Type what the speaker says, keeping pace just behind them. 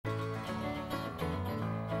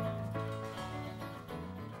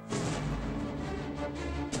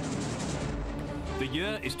The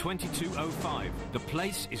year is 2205. The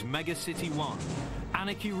place is Mega City 1.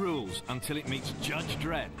 Anarchy rules until it meets Judge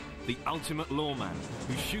Dredd, the ultimate lawman,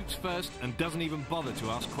 who shoots first and doesn't even bother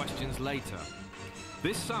to ask questions later.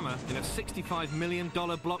 This summer, in a $65 million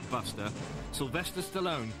blockbuster, Sylvester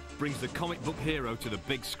Stallone brings the comic book hero to the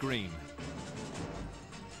big screen.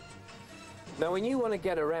 Now, when you want to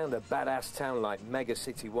get around a badass town like Mega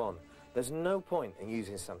City 1, there's no point in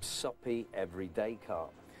using some soppy, everyday car.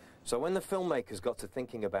 So when the filmmakers got to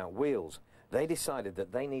thinking about wheels, they decided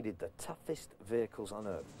that they needed the toughest vehicles on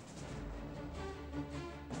Earth.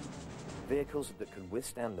 Vehicles that could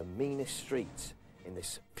withstand the meanest streets in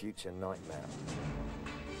this future nightmare.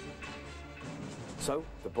 So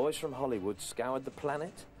the boys from Hollywood scoured the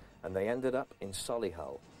planet, and they ended up in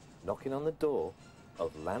Solihull, knocking on the door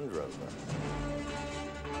of Land Rover.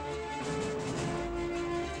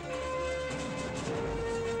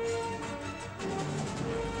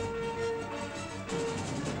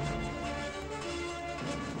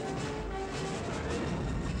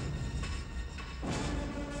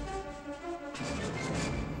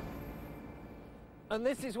 And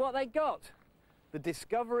this is what they got, the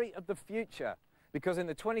discovery of the future. Because in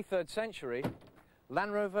the 23rd century,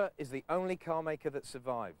 Land Rover is the only car maker that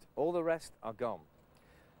survived. All the rest are gone.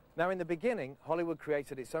 Now, in the beginning, Hollywood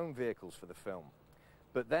created its own vehicles for the film.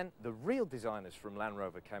 But then the real designers from Land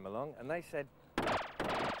Rover came along and they said,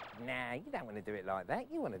 nah, you don't want to do it like that,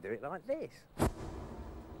 you want to do it like this.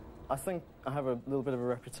 I think I have a little bit of a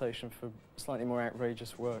reputation for slightly more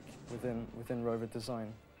outrageous work within Rover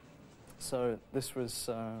design. So this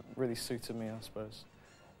was really suited me, I suppose.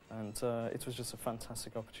 And it was just a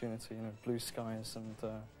fantastic opportunity, you know, blue skies and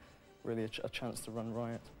really a chance to run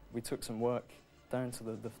riot. We took some work down to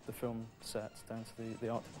the film set, down to the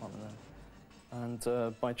art department there.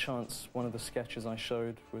 And by chance, one of the sketches I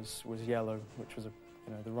showed was yellow, which was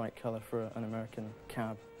the right colour for an American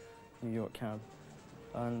cab, New York cab.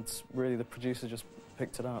 And really the producer just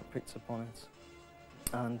picked it up, picked up on it.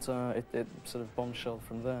 And it sort of bombshelled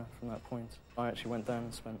from there, from that point. I actually went down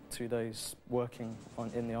and spent 2 days working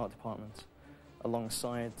in the art department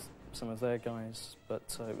alongside some of their guys,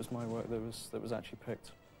 but it was my work that was actually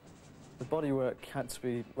picked. The bodywork had to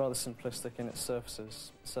be rather simplistic in its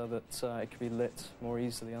surfaces so that it could be lit more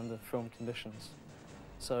easily under film conditions.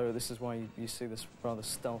 So this is why you see this rather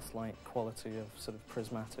stealth-like quality of sort of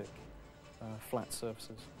prismatic, flat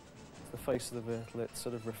surfaces. The face of the vehicle, it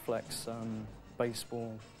sort of reflects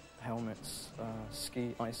baseball helmets,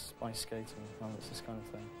 ice skating helmets, this kind of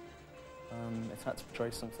thing. It had to portray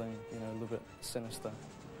something, a little bit sinister.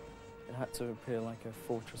 It had to appear like a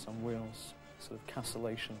fortress on wheels, sort of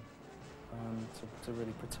castellation, to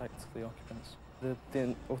really protect the occupants.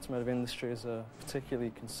 The automotive industry is a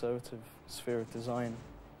particularly conservative sphere of design,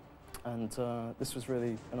 and this was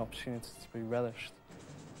really an opportunity to be relished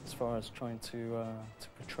as far as trying to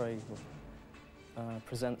portray or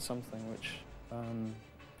present something which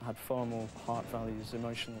had far more heart values,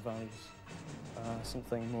 emotional values,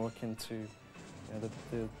 something more akin to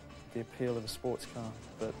the appeal of a sports car,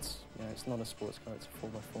 but it's not a sports car, it's a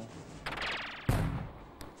 4x4.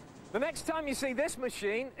 The next time you see this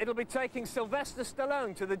machine, it'll be taking Sylvester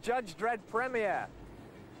Stallone to the Judge Dredd premiere.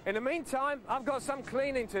 In the meantime, I've got some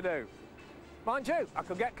cleaning to do. Mind you, I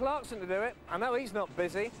could get Clarkson to do it. I know he's not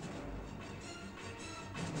busy.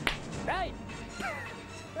 Hey!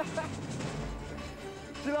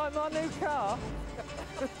 Do you like my new car?